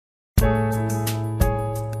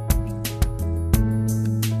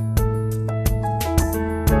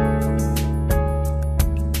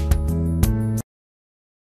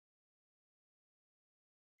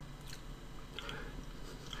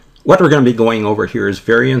what we're going to be going over here is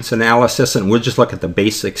variance analysis, and we'll just look at the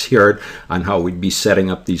basics here on how we'd be setting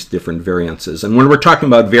up these different variances. And when we're talking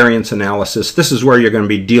about variance analysis, this is where you're going to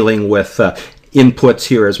be dealing with inputs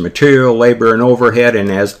here as material, labor, and overhead, and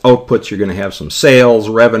as outputs you're going to have some sales,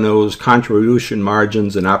 revenues, contribution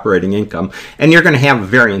margins, and operating income, and you're going to have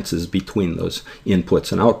variances between those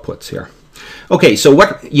inputs and outputs here. Okay, so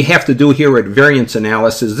what you have to do here at variance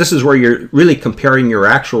analysis, this is where you're really comparing your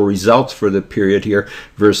actual results for the period here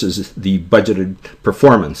versus the budgeted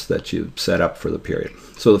performance that you set up for the period.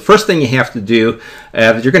 So the first thing you have to do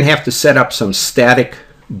is you're going to have to set up some static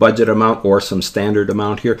budget amount or some standard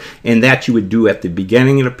amount here, and that you would do at the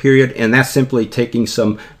beginning of the period, and that's simply taking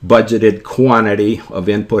some budgeted quantity of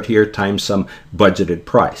input here times some budgeted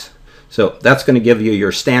price. So that's going to give you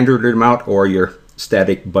your standard amount or your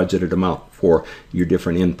static budgeted amount for your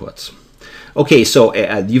different inputs. Okay, so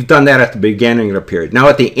you've done that at the beginning of the period. Now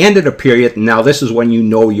at the end of the period, now this is when you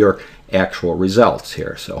know your actual results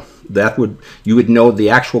here. So that you would know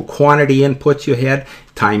the actual quantity inputs you had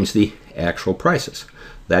times the actual prices.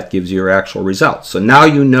 That gives you your actual results. So now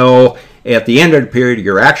you know at the end of the period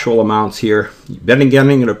your actual amounts here. At the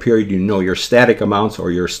beginning of the period you know your static amounts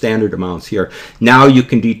or your standard amounts here. Now you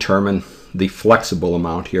can determine the flexible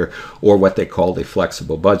amount here, or what they call the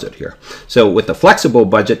flexible budget here. So with the flexible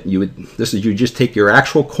budget, you just take your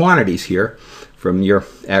actual quantities here from your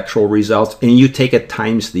actual results, and you take it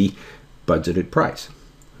times the budgeted price.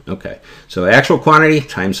 Okay, so actual quantity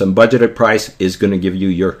times some budgeted price is going to give you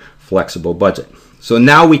your flexible budget. So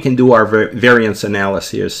now we can do our variance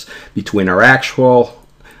analysis between our actual,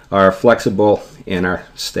 our flexible, and our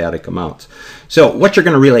static amounts. So what you're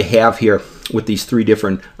going to really have here with these three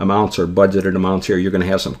different amounts or budgeted amounts here, you're going to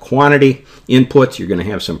have some quantity inputs, you're going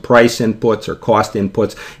to have some price inputs or cost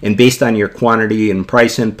inputs, and based on your quantity and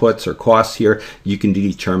price inputs or costs here, you can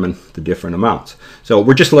determine the different amounts. So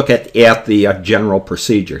we're just looking at the general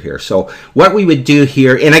procedure here. So what we would do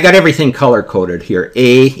here, and I got everything color coded here,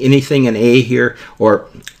 anything in A here, or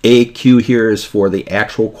AQ here is for the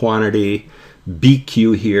actual quantity,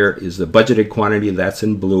 BQ here is the budgeted quantity, that's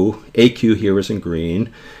in blue, AQ here is in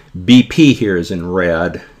green, BP here is in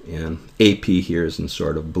red, and AP here is in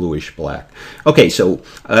sort of bluish black. Okay, so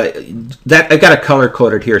that I've got it color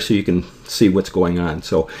coded here so you can see what's going on.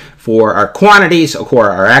 So for our quantities,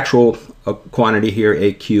 or our actual quantity here,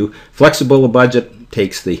 AQ, flexible budget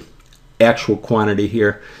takes the actual quantity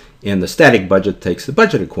here, and the static budget takes the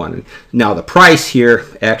budgeted quantity. Now the price here,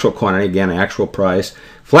 actual quantity, again, actual price.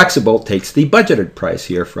 Flexible takes the budgeted price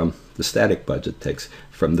here from the static budget, takes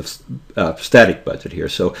from the static budget here.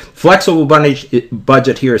 So flexible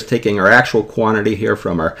budget here is taking our actual quantity here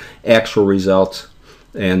from our actual results,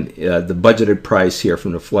 and the budgeted price here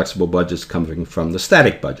from the flexible budget is coming from the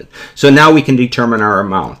static budget. So now we can determine our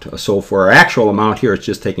amount. So for our actual amount here, it's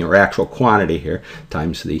just taking our actual quantity here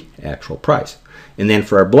times the actual price. And then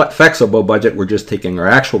for our flexible budget, we're just taking our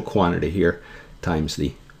actual quantity here times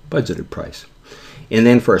the budgeted price. And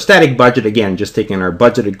then for a static budget, again, just taking our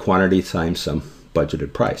budgeted quantity times some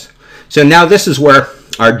budgeted price. So now this is where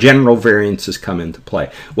our general variances come into play.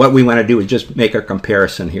 What we want to do is just make a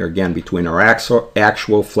comparison here again between our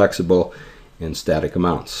actual, flexible, and static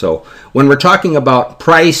amounts. So when we're talking about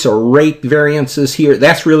price or rate variances here,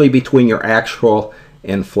 that's really between your actual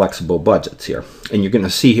and flexible budgets here. And you're going to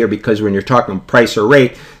see here, because when you're talking price or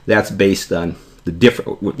rate, that's based on the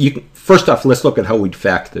different. First off, let's look at how we'd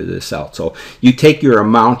factor this out. So you take your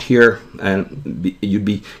amount here, and you'd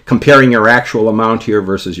be comparing your actual amount here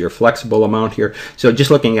versus your flexible amount here. So just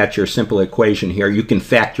looking at your simple equation here, you can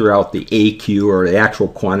factor out the AQ, or the actual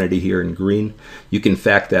quantity here in green. You can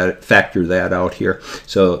factor that out here.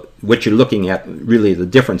 So what you're looking at, really the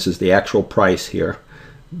difference is the actual price here.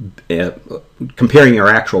 Comparing your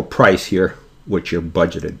actual price here with your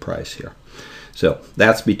budgeted price here. So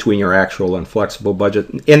that's between your actual and flexible budget,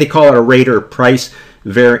 and they call it a rate or price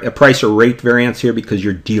or rate variance here because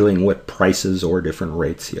you're dealing with prices or different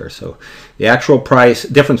rates here. So the actual price,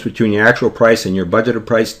 difference between your actual price and your budgeted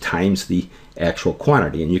price times the actual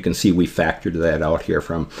quantity, and you can see we factored that out here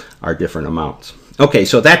from our different amounts. Okay,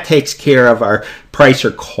 so that takes care of our price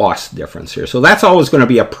or cost difference here. So that's always going to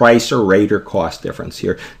be a price or rate or cost difference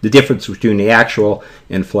here, the difference between the actual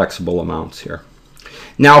and flexible amounts here.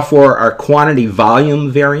 Now for our quantity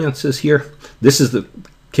volume variances here, this is the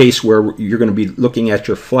case where you're going to be looking at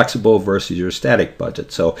your flexible versus your static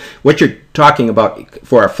budget. So what you're talking about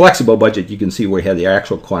for our flexible budget, you can see we had the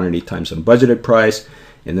actual quantity times some budgeted price,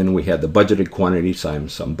 and then we had the budgeted quantity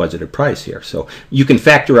times some budgeted price here. So you can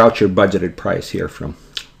factor out your budgeted price here from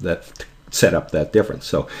that, set up that difference.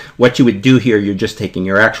 So what you would do here, you're just taking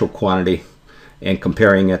your actual quantity and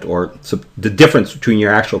comparing it, or the difference between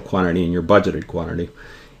your actual quantity and your budgeted quantity,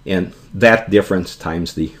 and that difference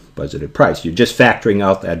times the budgeted price. You're just factoring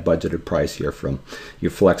out that budgeted price here from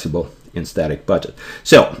your flexible and static budget.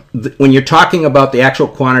 So when you're talking about the actual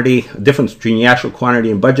quantity, difference between the actual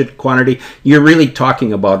quantity and budget quantity, you're really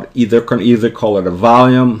talking about either call it a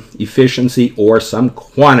volume, efficiency, or some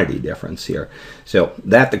quantity difference here. So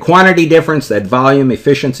that the quantity difference, that volume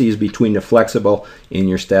efficiency, is between the flexible and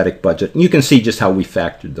your static budget. And you can see just how we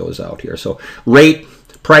factored those out here. So rate,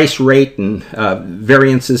 price, rate, and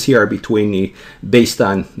variances here are between based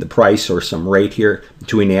on the price or some rate here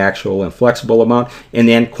between the actual and flexible amount. And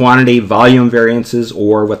then quantity, volume variances,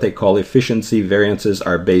 or what they call efficiency variances,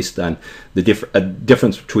 are based on the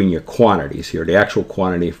difference between your quantities here, the actual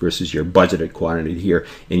quantity versus your budgeted quantity here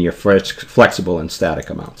in your flexible and static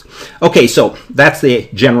amounts. Okay, so that's the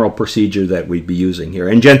general procedure that we'd be using here.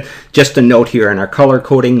 And just a note here in our color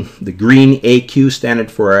coding, the green AQ standard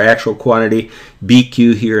for our actual quantity,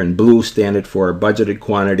 BQ here in blue standard for our budgeted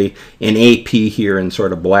quantity, and AP here in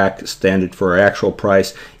sort of black standard for our actual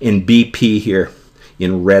price, and BP here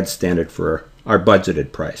in red standard for our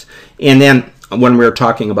budgeted price. And then when we're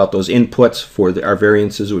talking about those inputs for our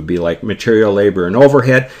variances, would be like material, labor, and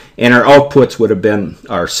overhead, and our outputs would have been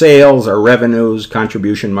our sales, our revenues,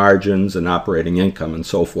 contribution margins, and operating income, and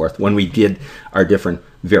so forth, when we did our different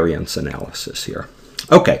variance analysis here.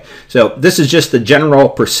 Okay, so this is just the general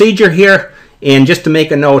procedure here. And just to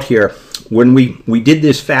make a note here, when we did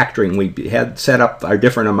this factoring, we had set up our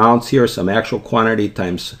different amounts here, some actual quantity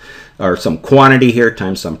times, or some quantity here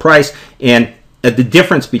times some price, and the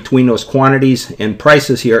difference between those quantities and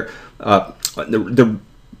prices here, the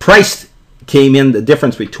price came in, the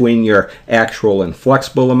difference between your actual and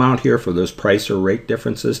flexible amount here for those price or rate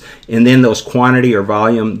differences, and then those quantity or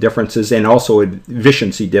volume differences, and also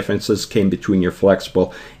efficiency differences came between your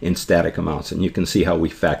flexible and static amounts. And you can see how we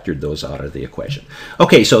factored those out of the equation.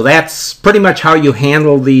 Okay, so that's pretty much how you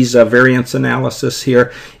handle these variance analysis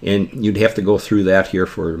here, and you'd have to go through that here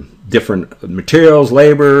for different materials,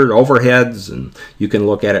 labor, overheads, and you can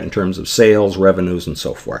look at it in terms of sales, revenues, and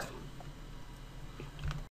so forth.